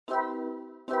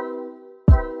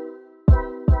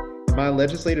My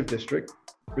legislative district,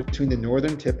 between the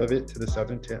northern tip of it to the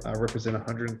southern tip, I represent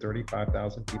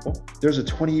 135,000 people. There's a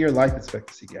 20-year life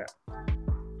expectancy gap,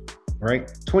 right?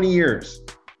 20 years,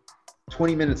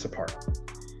 20 minutes apart.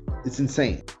 It's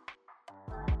insane.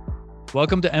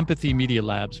 Welcome to Empathy Media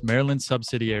Lab's Maryland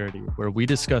subsidiarity, where we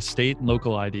discuss state and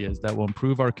local ideas that will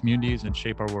improve our communities and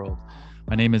shape our world.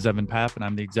 My name is Evan Papp, and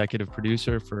I'm the executive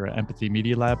producer for Empathy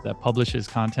Media Lab that publishes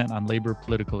content on labor,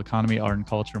 political economy, art, and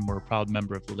culture, and we're a proud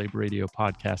member of the Labor Radio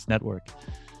Podcast Network.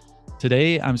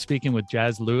 Today, I'm speaking with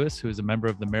Jazz Lewis, who is a member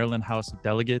of the Maryland House of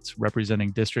Delegates representing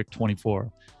District 24,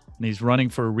 and he's running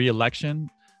for re-election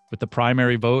with the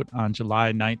primary vote on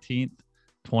July 19th,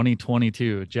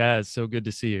 2022. Jazz, so good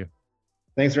to see you.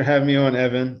 Thanks for having me on,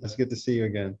 Evan. It's good to see you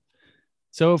again.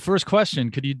 So first question,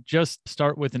 could you just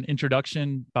start with an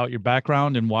introduction about your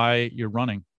background and why you're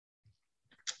running?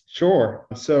 Sure.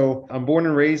 So I'm born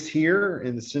and raised here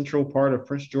in the central part of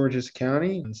Prince George's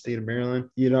County in the state of Maryland.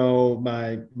 You know,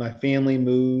 my family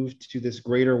moved to this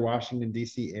greater Washington,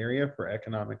 D.C. area for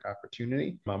economic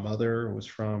opportunity. My mother was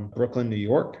from Brooklyn, New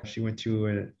York. She went to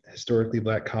a historically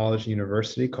Black college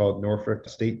university called Norfolk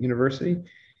State University,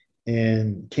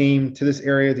 and came to this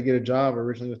area to get a job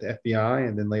originally with the FBI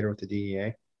and then later with the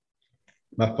DEA.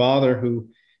 My father, who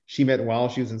she met while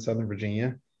she was in Southern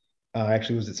Virginia,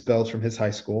 actually was expelled from his high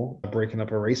school, breaking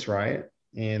up a race riot.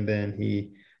 And then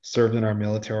he served in our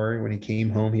military. When he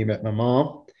came home, he met my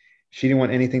mom. She didn't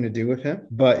want anything to do with him,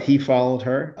 but he followed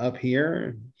her up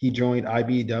here. He joined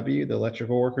IBEW, the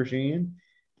Electrical Workers Union,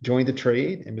 joined the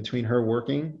trade. And between her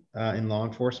working in law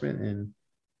enforcement and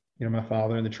my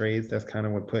father in the trades, that's kind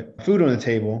of what put food on the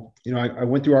table. I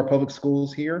went through our public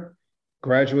schools here,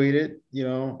 graduated,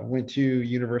 I went to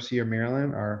University of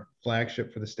Maryland, our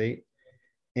flagship for the state.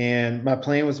 And my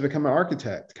plan was to become an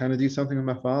architect, kind of do something with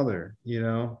my father,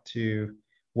 to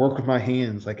work with my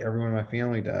hands like everyone in my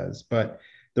family does. But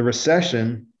the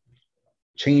recession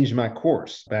changed my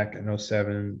course back in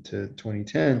 2007 to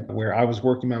 2010, where I was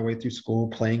working my way through school,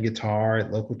 playing guitar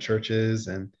at local churches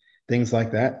and things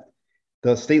like that.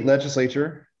 The state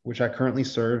legislature, which I currently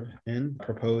serve in,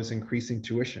 proposed increasing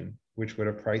tuition, which would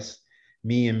have priced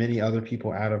me and many other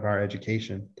people out of our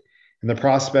education. And the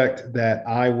prospect that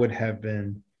I would have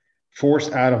been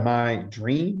forced out of my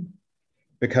dream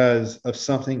because of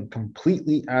something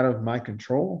completely out of my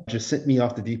control just sent me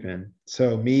off the deep end.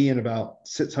 So me and about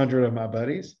 600 of my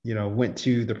buddies, went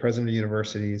to the president of the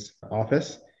university's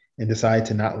office and decided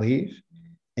to not leave.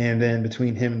 And then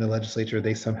between him and the legislature,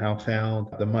 they somehow found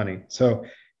the money. So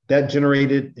that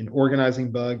generated an organizing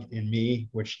bug in me,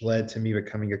 which led to me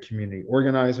becoming a community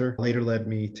organizer, later led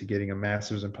me to getting a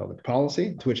master's in public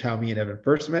policy, to which how me and Evan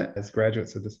first met as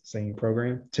graduates of the same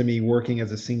program, to me working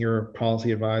as a senior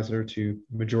policy advisor to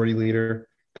Majority Leader,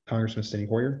 Congressman Steny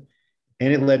Hoyer.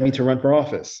 And it led me to run for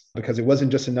office because it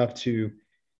wasn't just enough to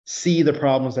see the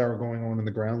problems that were going on the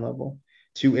ground level,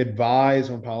 to advise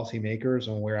on policymakers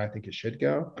on where I think it should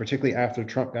go, particularly after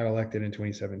Trump got elected in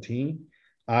 2017.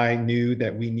 I knew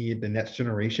that we need the next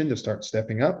generation to start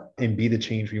stepping up and be the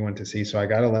change we want to see. So I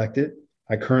got elected.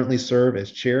 I currently serve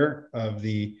as chair of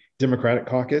the Democratic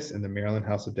Caucus in the Maryland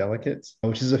House of Delegates,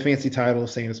 which is a fancy title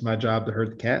saying it's my job to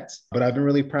herd the cats. But I've been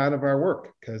really proud of our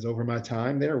work because over my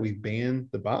time there, we've banned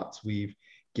the bots. We've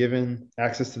given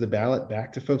access to the ballot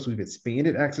back to folks. We've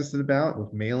expanded access to the ballot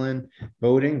with mail-in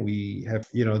voting. We have,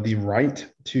 the right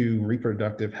to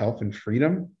reproductive health and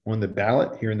freedom on the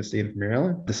ballot here in the state of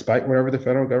Maryland. Despite whatever the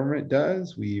federal government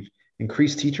does, we've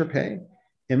increased teacher pay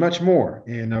and much more.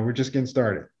 And we're just getting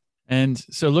started. And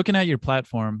so looking at your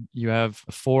platform, you have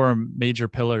 4 major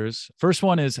pillars. First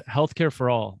one is healthcare for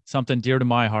all, something dear to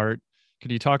my heart.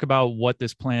 Could you talk about what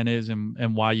this plan is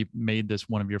and why you made this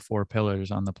one of your 4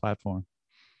 pillars on the platform?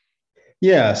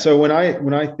 Yeah. So when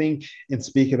I think and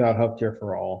speak about healthcare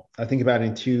for all, I think about it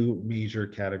in 2 major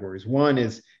categories. One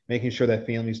is making sure that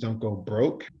families don't go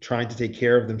broke, trying to take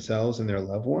care of themselves and their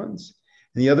loved ones.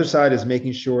 And the other side is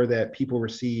making sure that people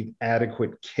receive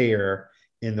adequate care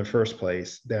in the first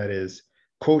place that is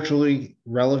culturally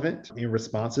relevant and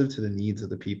responsive to the needs of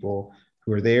the people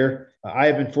who are there. I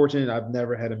have been fortunate. I've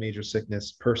never had a major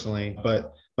sickness personally,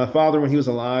 but my father, when he was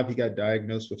alive, he got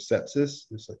diagnosed with sepsis.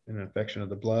 It's like an infection of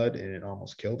the blood, and it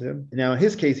almost killed him. Now, in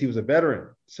his case, he was a veteran.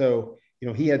 So,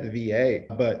 he had the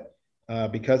VA, but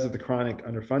because of the chronic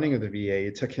underfunding of the VA,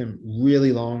 it took him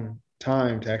really long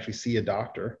time to actually see a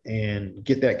doctor and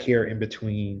get that care in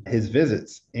between his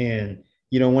visits. And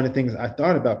one of the things I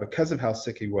thought about because of how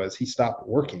sick he was, he stopped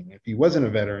working. If he wasn't a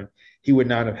veteran, he would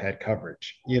not have had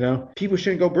coverage. People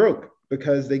shouldn't go broke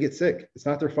because they get sick. It's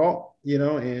not their fault,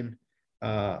 and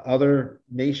Other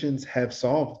nations have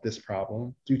solved this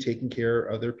problem through taking care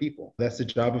of their people. That's the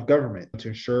job of government, to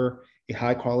ensure a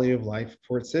high quality of life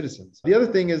for its citizens. The other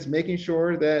thing is making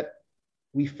sure that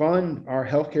we fund our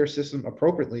healthcare system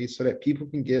appropriately so that people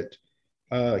can get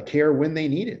care when they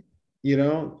need it,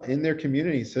 in their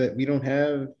communities, so that we don't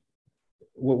have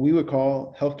what we would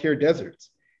call healthcare deserts.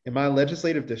 In my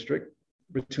legislative district,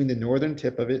 between the northern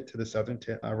tip of it to the southern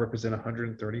tip, I represent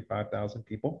 135,000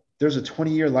 people. There's a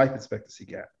 20-year life expectancy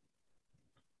gap,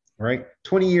 right?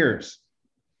 20 years,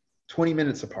 20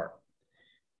 minutes apart.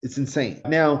 It's insane.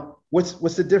 Now,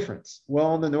 what's the difference? Well,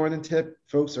 on the northern tip,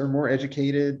 folks are more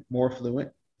educated, more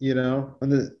affluent. On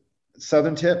the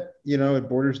southern tip, it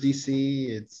borders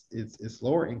DC. It's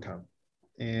lower income,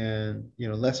 and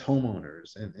less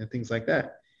homeowners and things like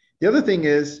that. The other thing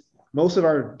is most of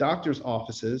our doctors'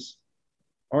 offices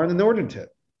are in the northern tip,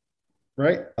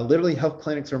 right? Literally, health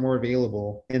clinics are more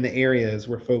available in the areas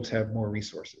where folks have more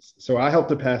resources. So I helped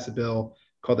to pass a bill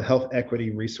called the Health Equity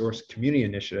Resource Community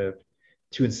Initiative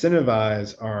to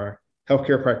incentivize our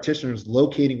healthcare practitioners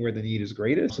locating where the need is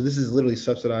greatest. So this is literally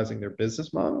subsidizing their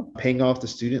business model, paying off the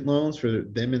student loans for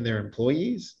them and their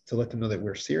employees to let them know that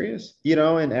we're serious.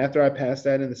 And after I passed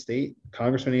that in the state,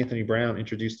 Congressman Anthony Brown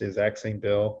introduced the exact same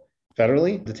bill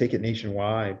federally to take it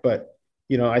nationwide. But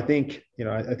I think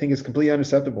it's completely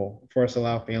unacceptable for us to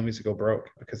allow families to go broke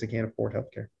because they can't afford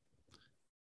healthcare.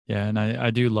 Yeah, and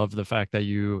I do love the fact that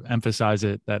you emphasize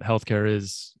it, that healthcare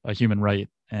is a human right,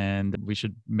 and we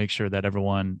should make sure that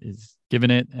everyone is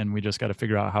given it, and we just got to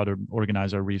figure out how to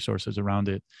organize our resources around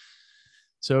it.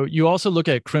 So you also look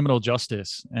at criminal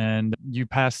justice, and you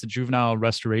passed the Juvenile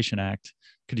Restoration Act.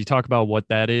 Could you talk about what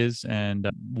that is and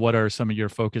what are some of your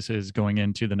focuses going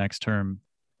into the next term?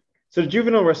 So the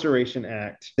Juvenile Restoration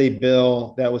Act, a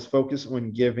bill that was focused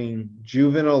on giving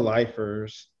juvenile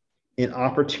lifers an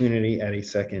opportunity at a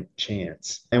second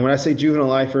chance. And when I say juvenile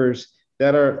lifers,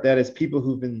 that is people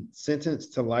who've been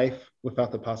sentenced to life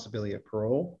without the possibility of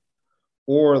parole,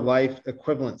 or life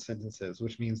equivalent sentences,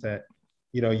 which means that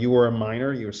you were a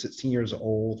minor, you were 16 years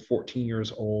old, 14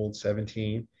 years old,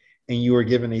 17, and you were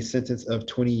given a sentence of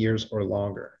 20 years or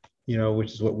longer,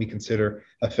 which is what we consider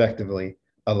effectively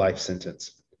a life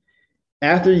sentence.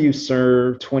 After you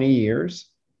serve 20 years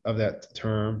of that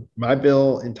term, my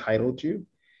bill entitled you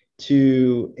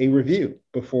to a review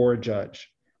before a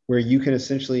judge where you can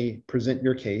essentially present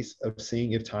your case of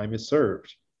seeing if time is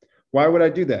served. Why would I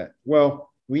do that?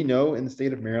 Well, we know in the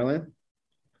state of Maryland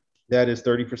that is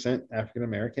 30% African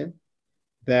American,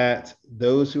 that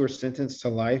those who are sentenced to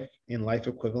life in life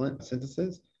equivalent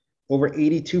sentences, over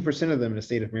 82% of them in the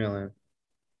state of Maryland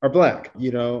are Black.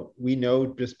 We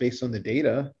know just based on the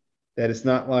data that it's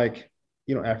not like,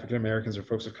 African Americans or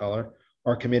folks of color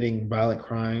are committing violent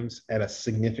crimes at a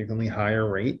significantly higher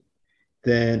rate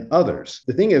than others.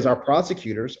 The thing is, our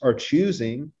prosecutors are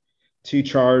choosing to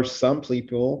charge some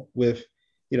people with,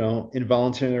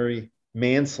 involuntary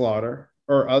manslaughter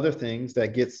or other things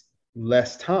that gets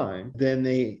less time than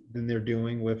they're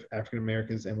doing with African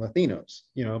Americans and Latinos,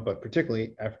 but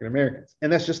particularly African Americans.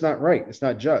 And that's just not right. It's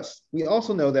not just. We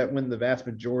also know that when the vast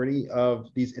majority of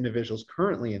these individuals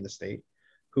currently in the state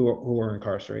who are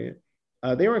incarcerated,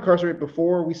 they were incarcerated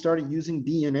before we started using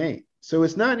DNA. So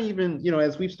it's not even,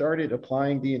 as we've started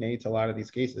applying DNA to a lot of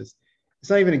these cases, it's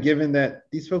not even a given that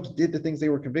these folks did the things they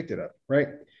were convicted of, right?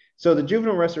 So the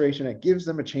Juvenile Restoration Act gives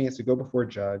them a chance to go before a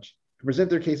judge,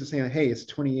 present their case of saying, hey, it's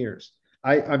 20 years.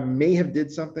 I may have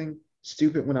did something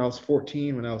stupid when I was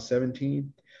 14, when I was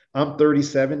 17. I'm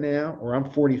 37 now, or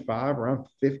I'm 45, or I'm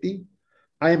 50.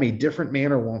 I am a different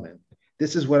man or woman.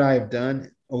 This is what I have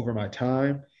done over my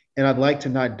time, and I'd like to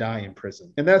not die in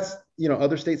prison. And that's,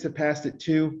 other states have passed it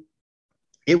too.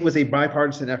 It was a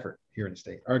bipartisan effort here in the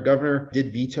state. Our governor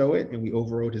did veto it, and we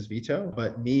overrode his veto.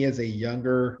 But me as a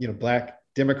younger, Black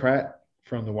Democrat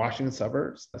from the Washington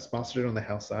suburbs, sponsored it on the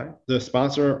House side. The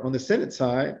sponsor on the Senate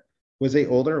side was an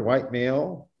older white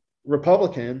male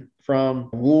Republican from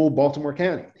rural Baltimore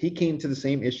County. He came to the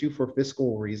same issue for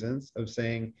fiscal reasons of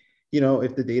saying,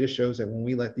 if the data shows that when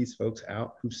we let these folks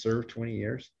out who served 20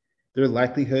 years, their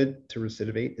likelihood to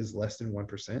recidivate is less than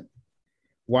 1%.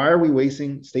 Why are we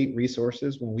wasting state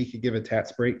resources when we could give a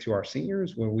tax break to our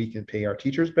seniors, when we can pay our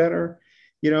teachers better,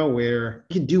 where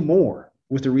we can do more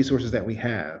with the resources that we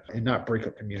have and not break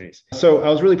up communities? So I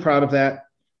was really proud of that.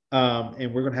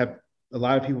 And we're going to have a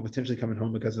lot of people potentially coming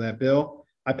home because of that bill.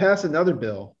 I passed another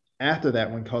bill after that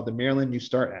one called the Maryland New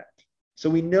Start Act. So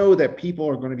we know that people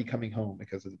are going to be coming home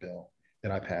because of the bill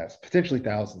that I passed, potentially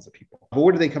thousands of people. But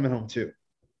what are they coming home to?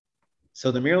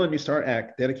 So the Maryland New Start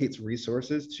Act dedicates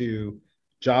resources to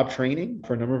job training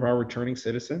for a number of our returning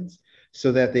citizens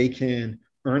so that they can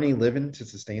earn a living to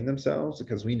sustain themselves,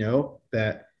 because we know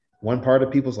that one part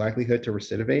of people's likelihood to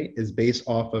recidivate is based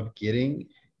off of getting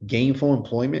gainful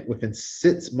employment within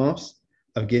 6 months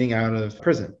of getting out of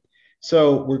prison.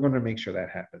 So we're going to make sure that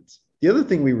happens. The other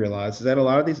thing we realize is that a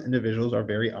lot of these individuals are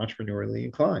very entrepreneurially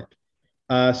inclined.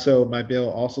 So my bill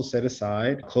also set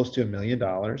aside close to $1 million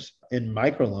in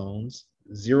microloans,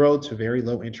 zero to very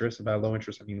low interest. By low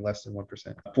interest, I mean less than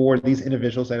 1%, for these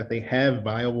individuals that if they have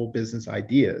viable business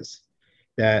ideas,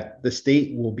 that the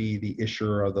state will be the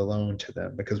issuer of the loan to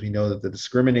them, because we know that the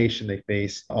discrimination they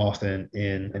face often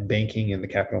in banking and the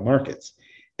capital markets.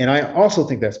 And I also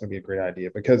think that's going to be a great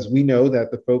idea, because we know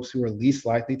that the folks who are least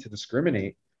likely to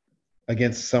discriminate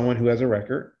against someone who has a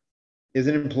record is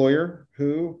an employer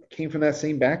who came from that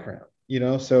same background,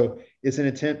 so it's an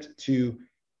attempt to,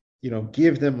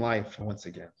 give them life once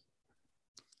again.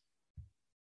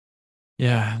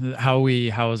 Yeah, how we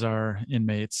house our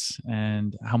inmates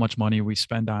and how much money we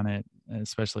spend on it,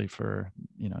 especially for,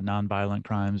 nonviolent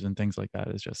crimes and things like that,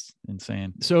 is just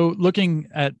insane. So looking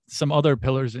at some other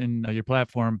pillars in your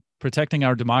platform, protecting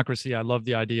our democracy, I love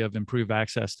the idea of improved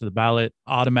access to the ballot,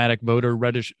 automatic voter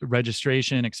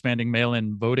registration, expanding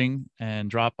mail-in voting, and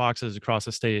drop boxes across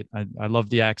the state. I love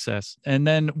the access. And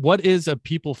then what is a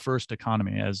people-first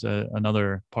economy as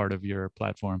another part of your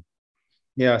platform?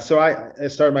 Yeah, so I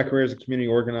started my career as a community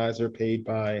organizer paid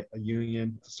by a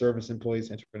union, Service Employees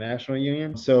International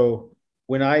Union. So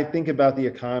when I think about the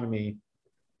economy,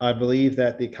 I believe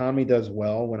that the economy does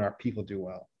well when our people do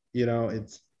well.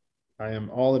 I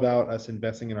am all about us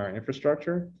investing in our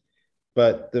infrastructure,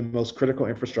 but the most critical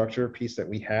infrastructure piece that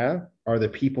we have are the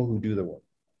people who do the work.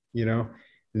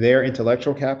 Their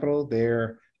intellectual capital,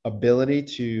 their ability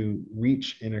to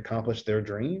reach and accomplish their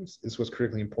dreams is what's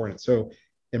critically important. So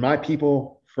in my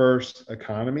people first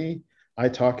economy, I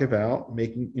talk about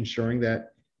ensuring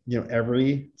that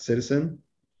every citizen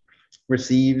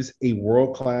receives a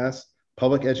world-class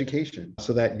public education,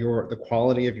 so that the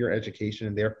quality of your education,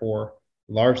 and therefore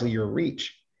largely your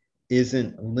reach,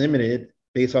 isn't limited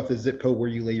based off the zip code where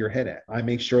you lay your head at. I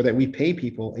make sure that we pay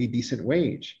people a decent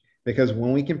wage, because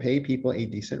when we can pay people a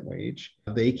decent wage,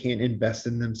 they can invest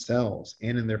in themselves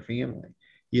and in their family.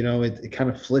 It kind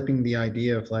of flipping the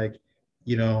idea of like,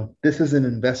 this is an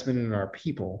investment in our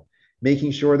people,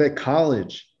 making sure that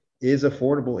college is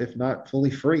affordable, if not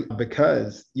fully free,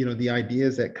 because, the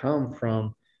ideas that come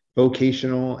from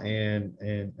vocational and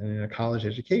a college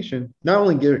education not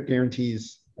only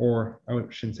guarantees, or I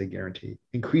shouldn't say guarantee,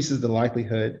 increases the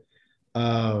likelihood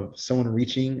of someone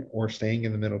reaching or staying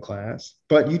in the middle class.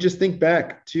 But you just think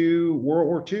back to World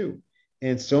War II,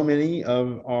 and so many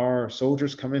of our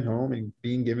soldiers coming home and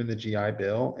being given the GI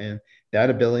Bill and that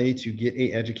ability to get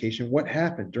an education. What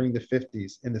happened during the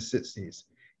 50s and the 60s?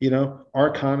 Our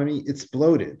economy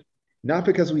exploded, not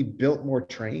because we built more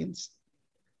trains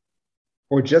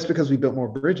or just because we built more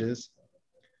bridges.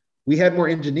 We had more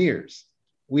engineers.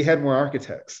 We had more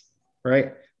architects,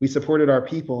 right? We supported our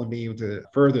people in being able to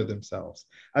further themselves.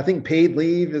 I think paid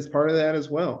leave is part of that as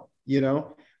well.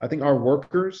 I think our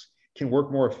workers can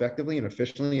work more effectively and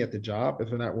efficiently at the job if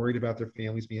they're not worried about their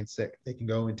families being sick. They can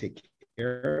go and take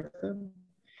care of them.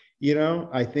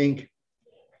 I think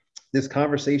this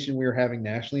conversation we are having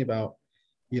nationally about,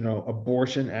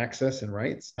 abortion access and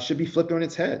rights should be flipped on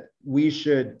its head. We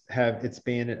should have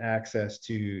expanded access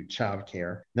to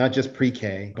childcare, not just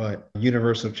pre-K, but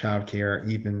universal childcare,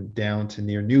 even down to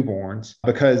near newborns.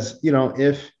 Because,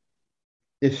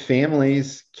 if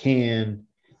families can,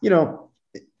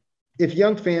 if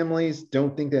young families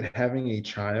don't think that having a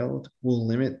child will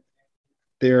limit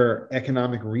their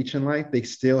economic reach in life, they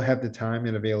still have the time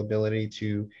and availability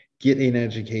to get an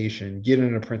education, get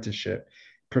an apprenticeship,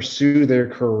 pursue their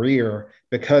career,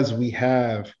 because we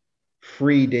have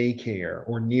free daycare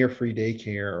or near free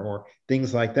daycare or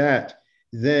things like that.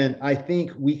 Then I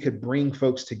think we could bring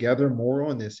folks together more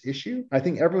on this issue. I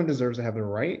think everyone deserves to have the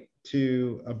right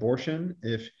to abortion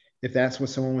if that's what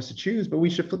someone wants to choose, but we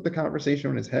should flip the conversation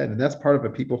on its head. And that's part of a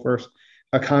people first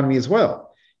economy as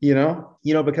well.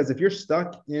 Because if you're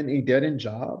stuck in a dead end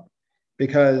job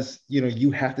because,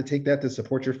 you have to take that to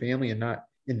support your family and not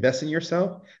invest in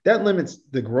yourself, that limits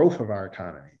the growth of our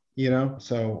economy,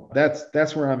 So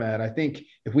that's where I'm at. I think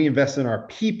if we invest in our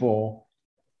people,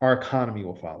 our economy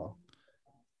will follow.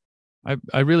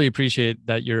 I really appreciate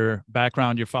that your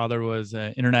background. Your father was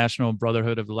International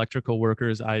Brotherhood of Electrical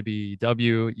Workers,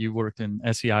 IBEW. You worked in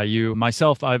SEIU.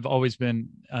 Myself, I've always been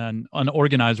an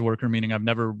unorganized worker, meaning I've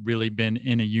never really been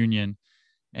in a union.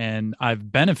 And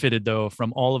I've benefited, though,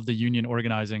 from all of the union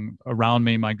organizing around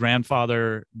me. My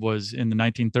grandfather was in the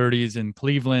 1930s in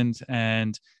Cleveland,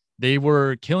 and they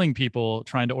were killing people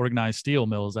trying to organize steel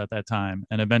mills at that time.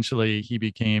 And eventually he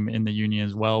became in the union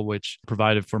as well, which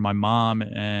provided for my mom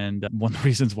and one of the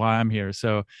reasons why I'm here.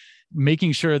 So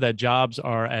making sure that jobs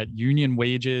are at union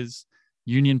wages,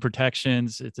 union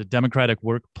protections, it's a democratic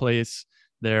workplace.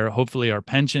 There hopefully are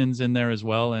pensions in there as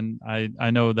well. And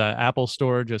I know the Apple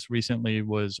store just recently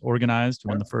was organized,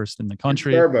 one of the first in the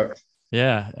country. Starbucks.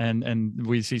 Yeah. And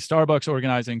we see Starbucks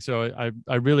organizing. So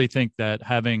I really think that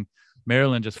having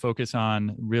Maryland just focus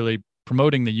on really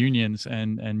promoting the unions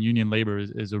and union labor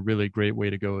is a really great way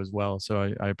to go as well.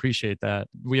 So I appreciate that.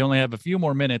 We only have a few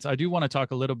more minutes. I do want to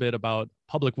talk a little bit about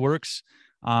public works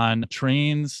on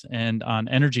trains and on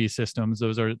energy systems.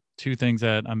 Those are two things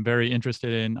that I'm very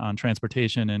interested in on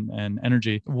transportation and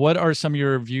energy. What are some of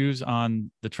your views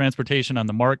on the transportation on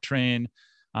the MARC train,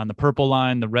 on the Purple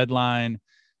Line, the Red Line,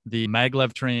 the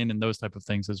maglev train, and those type of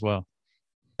things as well?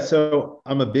 So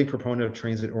I'm a big proponent of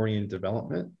transit-oriented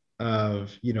development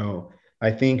I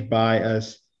think by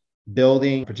us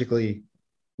building particularly,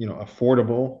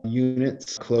 affordable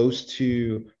units close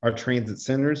to our transit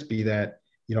centers, be that,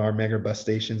 our mega bus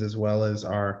stations, as well as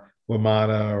our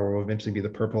WMATA, or will eventually be the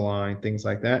Purple Line, things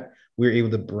like that. We're able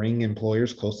to bring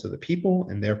employers close to the people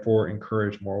and therefore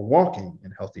encourage more walking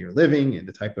and healthier living and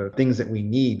the type of things that we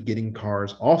need, getting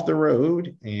cars off the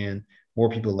road and more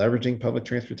people leveraging public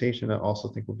transportation. I also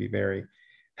think will be very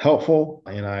helpful,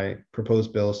 and I propose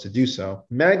bills to do so.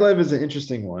 Maglev is an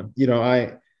interesting one.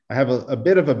 I have a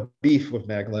bit of a beef with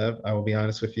maglev, I will be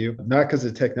honest with you, not because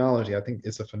of technology. I think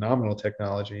it's a phenomenal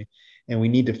technology, and we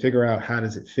need to figure out how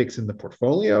does it fix in the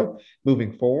portfolio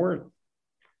moving forward.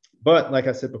 But like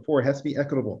I said before, it has to be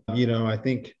equitable. I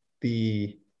think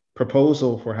the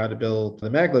proposal for how to build the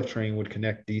maglev train would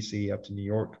connect DC up to New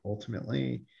York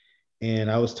ultimately. And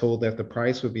I was told that the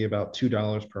price would be about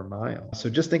 $2 per mile. So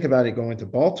just think about it going to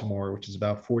Baltimore, which is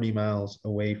about 40 miles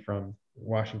away from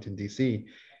Washington, D.C.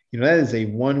 That is a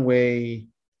one-way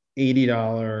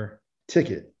 $80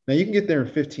 ticket. Now you can get there in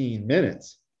 15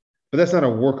 minutes, but that's not a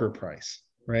worker price,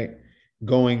 right?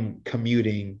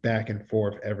 Commuting back and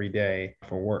forth every day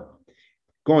for work.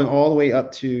 Going all the way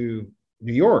up to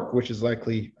New York, which is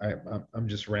likely, I'm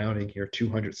just rounding here,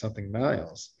 200 something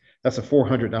miles. That's a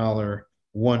 $400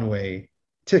 one-way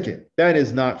ticket. That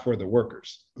is not for the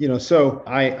workers. So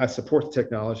I support the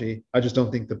technology. I just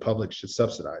don't think the public should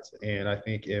subsidize it. And I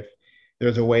think if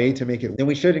there's a way to make it, then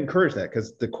we should encourage that,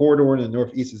 because the corridor in the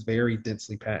Northeast is very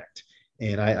densely packed.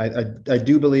 And I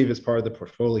do believe it's part of the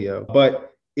portfolio.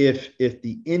 But if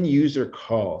the end user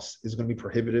cost is going to be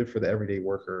prohibitive for the everyday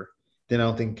worker, then I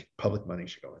don't think public money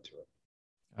should go into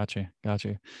it.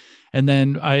 Gotcha. And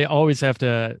then I always have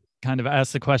to kind of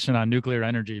ask the question on nuclear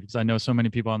energy, because I know so many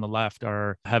people on the left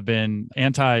have been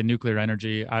anti-nuclear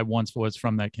energy. I once was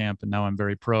from that camp, and now I'm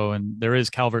very pro. And there is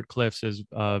Calvert Cliffs is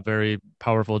a very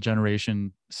powerful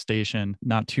generation station,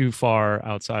 not too far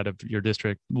outside of your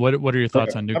district. What are your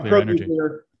thoughts on nuclear energy?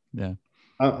 Yeah,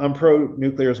 I'm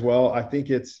pro-nuclear as well. I think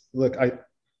the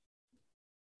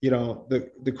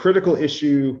critical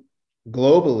issue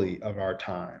globally of our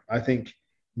time, I think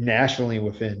nationally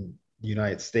within the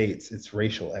United States, it's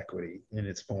racial equity in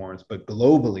its forms, but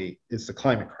globally, it's the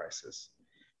climate crisis,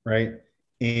 right?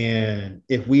 And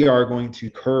if we are going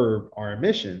to curb our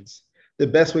emissions, the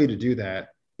best way to do that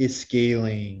is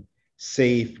scaling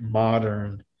safe,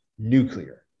 modern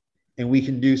nuclear. And we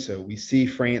can do so. We see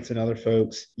France and other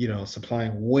folks,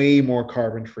 supplying way more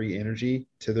carbon-free energy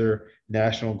to their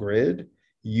national grid.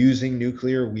 Using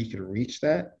nuclear, we could reach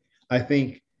that. I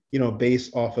think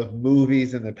based off of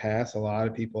movies in the past, a lot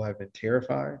of people have been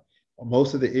terrified.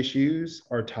 Most of the issues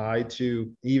are tied to,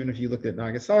 even if you looked at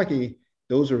Nagasaki,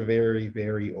 those are very,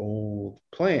 very old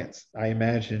plants. I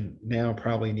imagine now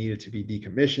probably needed to be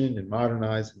decommissioned and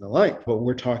modernized and the like, but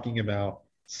we're talking about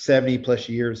 70 plus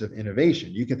years of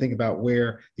innovation. You can think about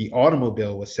where the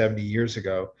automobile was 70 years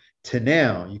ago to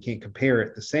now. You can't compare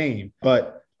it the same,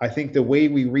 but I think the way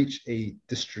we reach a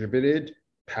distributed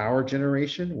power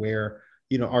generation where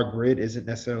our grid isn't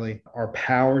necessarily, our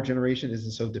power generation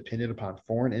isn't so dependent upon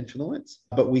foreign influence,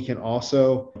 but we can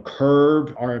also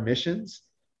curb our emissions.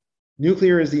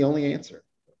 Nuclear is the only answer.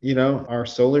 Our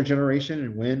solar generation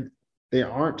and wind, they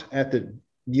aren't at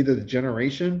neither the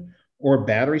generation or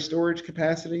battery storage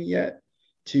capacity yet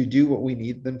to do what we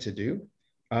need them to do.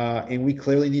 And we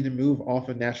clearly need to move off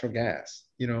of natural gas.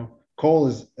 Coal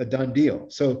is a done deal.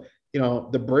 So,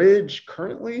 the bridge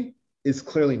currently is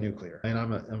clearly nuclear. And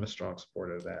I'm a strong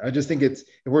supporter of that. I just think if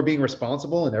we're being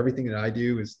responsible and everything that I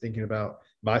do is thinking about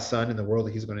my son and the world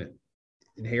that he's going to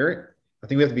inherit, I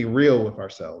think we have to be real with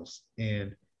ourselves.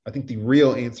 And I think the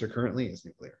real answer currently is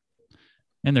nuclear.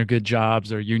 And they're good jobs,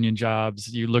 they're union jobs.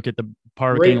 You look at the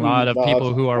parking Great lot meeting, of Bob.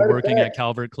 people who are Matter of working at fact,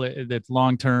 Calvert Cliff. It's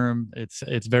long term.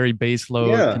 It's very base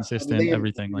load, yeah, I mean, consistent, they have,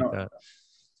 everything like that.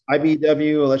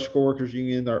 IBW, Electrical Workers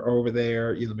Union, are over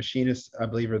there. The machinists, I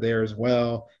believe, are there as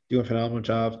well, doing phenomenal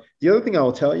jobs. The other thing I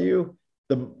will tell you,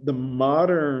 the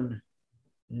modern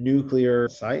nuclear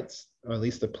sites, or at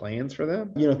least the plans for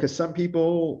them, because some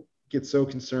people get so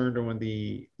concerned on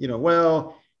these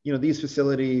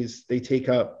facilities, they take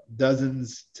up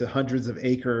dozens to hundreds of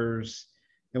acres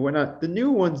and whatnot. The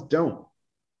new ones don't.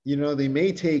 They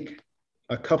may take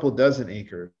a couple dozen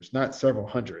acres, not several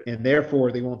hundred, and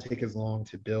therefore they won't take as long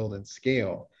to build and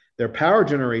scale. Their power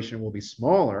generation will be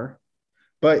smaller,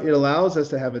 but it allows us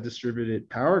to have a distributed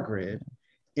power grid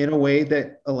in a way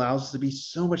that allows us to be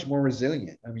so much more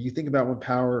resilient. I mean, you think about when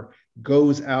power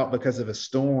goes out because of a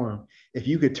storm, if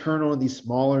you could turn on these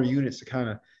smaller units to kind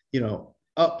of,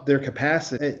 up their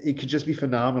capacity, it could just be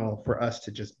phenomenal for us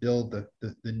to just build the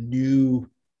new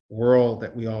world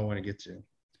that we all want to get to.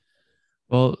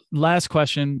 Well, last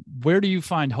question. Where do you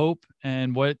find hope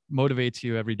and what motivates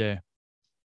you every day?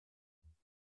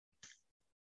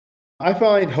 I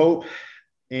find hope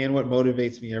and what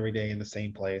motivates me every day in the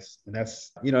same place. And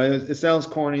that's, it sounds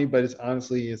corny, but it's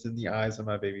in the eyes of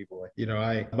my baby boy.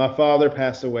 My father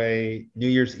passed away New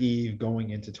Year's Eve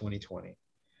going into 2020.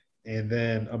 And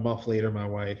then a month later, my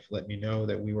wife let me know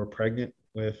that we were pregnant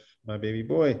with my baby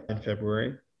boy in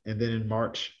February. And then in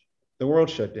March, the world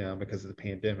shut down because of the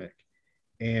pandemic.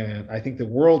 And I think the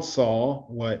world saw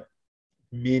what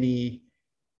many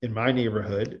in my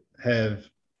neighborhood had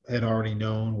already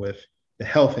known with the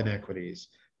health inequities,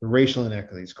 the racial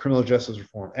inequities, criminal justice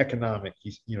reform, economic,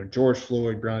 George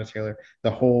Floyd, Breonna Taylor,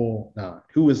 the whole nine,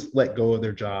 who was let go of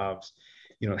their jobs,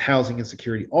 housing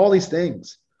insecurity, all these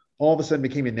things all of a sudden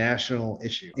became a national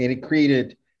issue. And it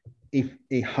created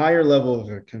a higher level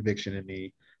of conviction in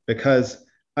me because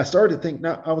I started to think,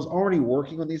 now I was already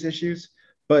working on these issues,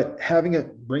 but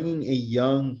bringing a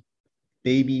young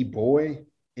baby boy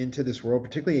into this world,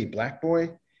 particularly a Black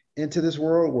boy into this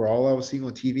world where all I was seeing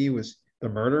on TV was the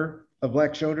murder of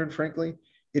Black children, frankly,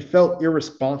 it felt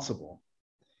irresponsible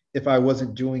if I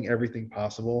wasn't doing everything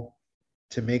possible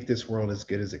to make this world as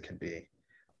good as it can be.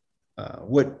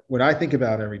 What I think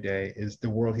about every day is the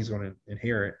world he's going to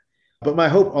inherit. But my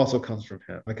hope also comes from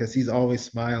him because he's always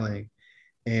smiling.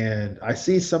 And I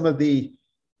see some of the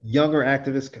younger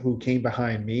activists who came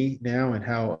behind me now and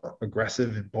how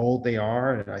aggressive and bold they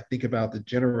are. And I think about the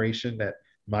generation that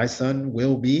my son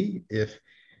will be if,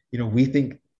 we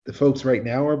think the folks right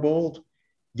now are bold,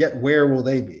 yet where will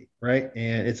they be, right?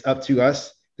 And it's up to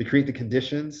us to create the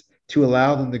conditions to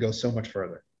allow them to go so much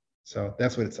further. So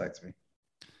that's what excites me.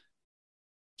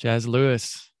 Jazz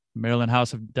Lewis, Maryland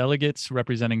House of Delegates,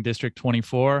 representing District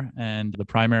 24 and the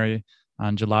primary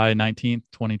on July 19th,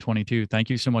 2022. Thank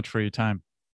you so much for your time.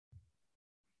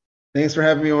 Thanks for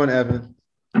having me on, Evan.